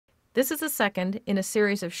This is the second in a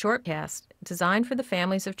series of shortcasts designed for the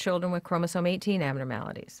families of children with chromosome 18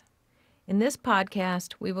 abnormalities. In this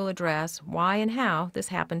podcast, we will address why and how this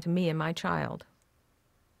happened to me and my child.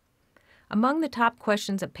 Among the top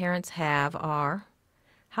questions that parents have are,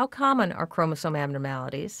 how common are chromosome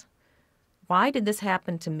abnormalities? Why did this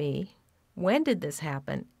happen to me? When did this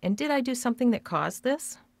happen? And did I do something that caused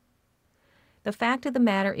this? The fact of the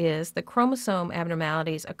matter is that chromosome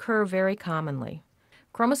abnormalities occur very commonly.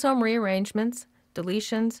 Chromosome rearrangements,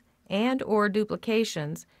 deletions, and/or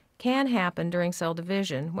duplications can happen during cell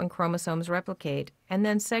division when chromosomes replicate and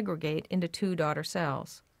then segregate into two daughter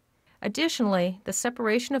cells. Additionally, the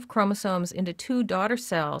separation of chromosomes into two daughter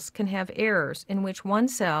cells can have errors in which one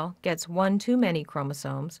cell gets one too many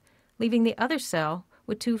chromosomes, leaving the other cell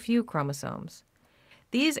with too few chromosomes.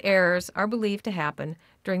 These errors are believed to happen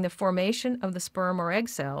during the formation of the sperm or egg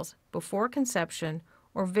cells before conception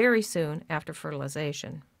or very soon after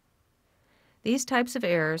fertilization. These types of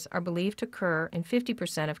errors are believed to occur in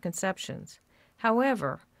 50% of conceptions.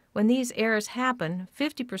 However, when these errors happen,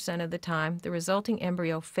 50% of the time the resulting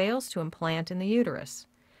embryo fails to implant in the uterus,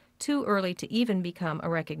 too early to even become a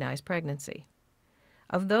recognized pregnancy.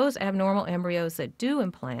 Of those abnormal embryos that do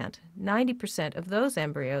implant, 90% of those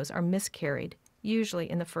embryos are miscarried,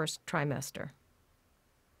 usually in the first trimester.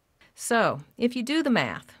 So, if you do the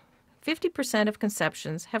math, 50% of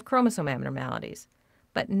conceptions have chromosome abnormalities,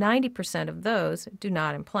 but 90% of those do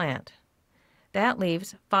not implant. That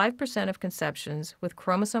leaves 5% of conceptions with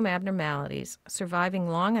chromosome abnormalities surviving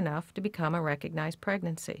long enough to become a recognized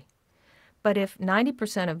pregnancy. But if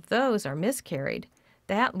 90% of those are miscarried,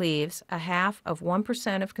 that leaves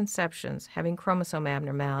 0.5% of conceptions having chromosome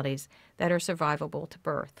abnormalities that are survivable to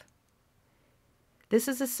birth. This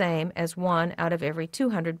is the same as 1 out of every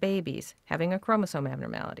 200 babies having a chromosome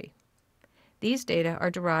abnormality. These data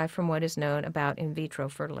are derived from what is known about in vitro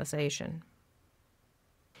fertilization.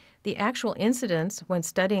 The actual incidence when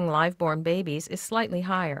studying live-born babies is slightly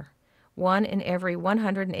higher. 1 in every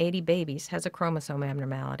 180 babies has a chromosome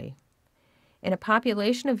abnormality. In a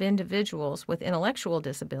population of individuals with intellectual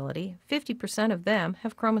disability, 50% of them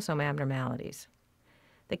have chromosome abnormalities.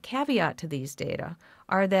 The caveat to these data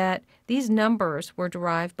are that these numbers were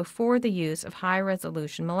derived before the use of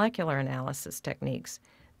high-resolution molecular analysis techniques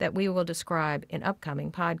that we will describe in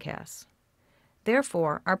upcoming podcasts.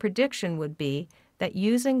 Therefore, our prediction would be that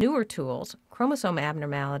using newer tools, chromosome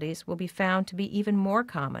abnormalities will be found to be even more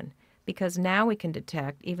common because now we can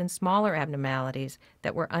detect even smaller abnormalities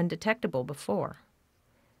that were undetectable before.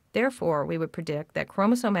 Therefore, we would predict that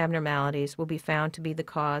chromosome abnormalities will be found to be the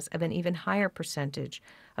cause of an even higher percentage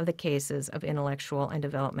of the cases of intellectual and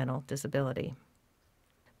developmental disability.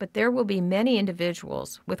 But there will be many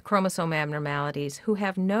individuals with chromosome abnormalities who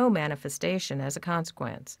have no manifestation as a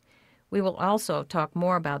consequence. We will also talk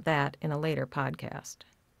more about that in a later podcast.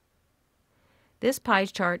 This pie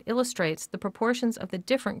chart illustrates the proportions of the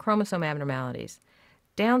different chromosome abnormalities.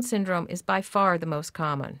 Down syndrome is by far the most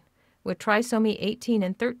common, with trisomy 18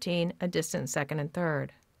 and 13 a distant second and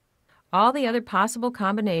third. All the other possible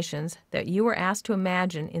combinations that you were asked to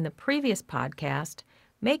imagine in the previous podcast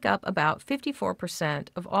make up about 54%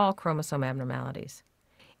 of all chromosome abnormalities.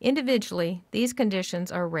 Individually, these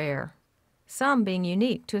conditions are rare, some being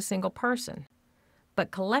unique to a single person,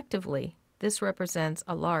 but collectively, this represents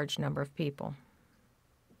a large number of people.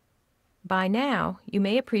 By now, you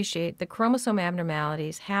may appreciate that chromosome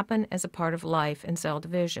abnormalities happen as a part of life and cell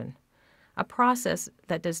division, a process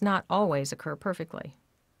that does not always occur perfectly.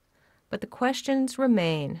 But the questions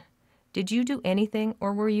remain. Did you do anything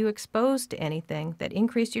or were you exposed to anything that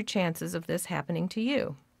increased your chances of this happening to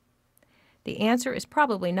you? The answer is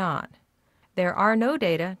probably not. There are no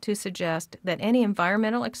data to suggest that any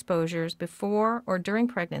environmental exposures before or during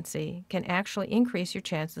pregnancy can actually increase your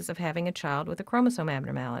chances of having a child with a chromosome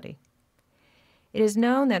abnormality. It is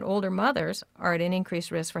known that older mothers are at an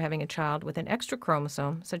increased risk for having a child with an extra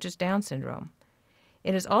chromosome, such as Down syndrome.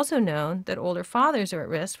 It is also known that older fathers are at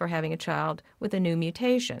risk for having a child with a new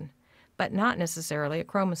mutation, but not necessarily a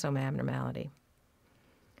chromosome abnormality.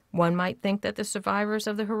 One might think that the survivors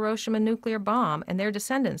of the Hiroshima nuclear bomb and their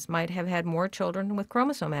descendants might have had more children with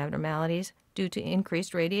chromosome abnormalities due to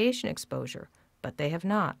increased radiation exposure, but they have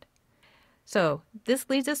not. So, this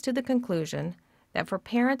leads us to the conclusion that for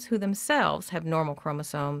parents who themselves have normal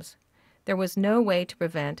chromosomes, there was no way to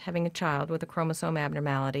prevent having a child with a chromosome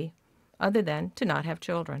abnormality other than to not have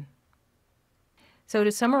children. So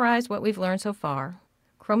to summarize what we've learned so far,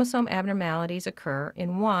 chromosome abnormalities occur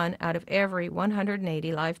in 1 out of every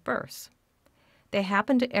 180 live births. They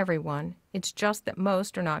happen to everyone, it's just that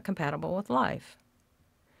most are not compatible with life.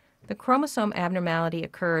 The chromosome abnormality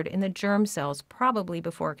occurred in the germ cells probably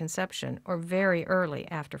before conception or very early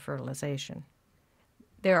after fertilization.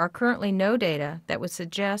 There are currently no data that would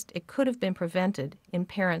suggest it could have been prevented in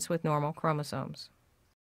parents with normal chromosomes.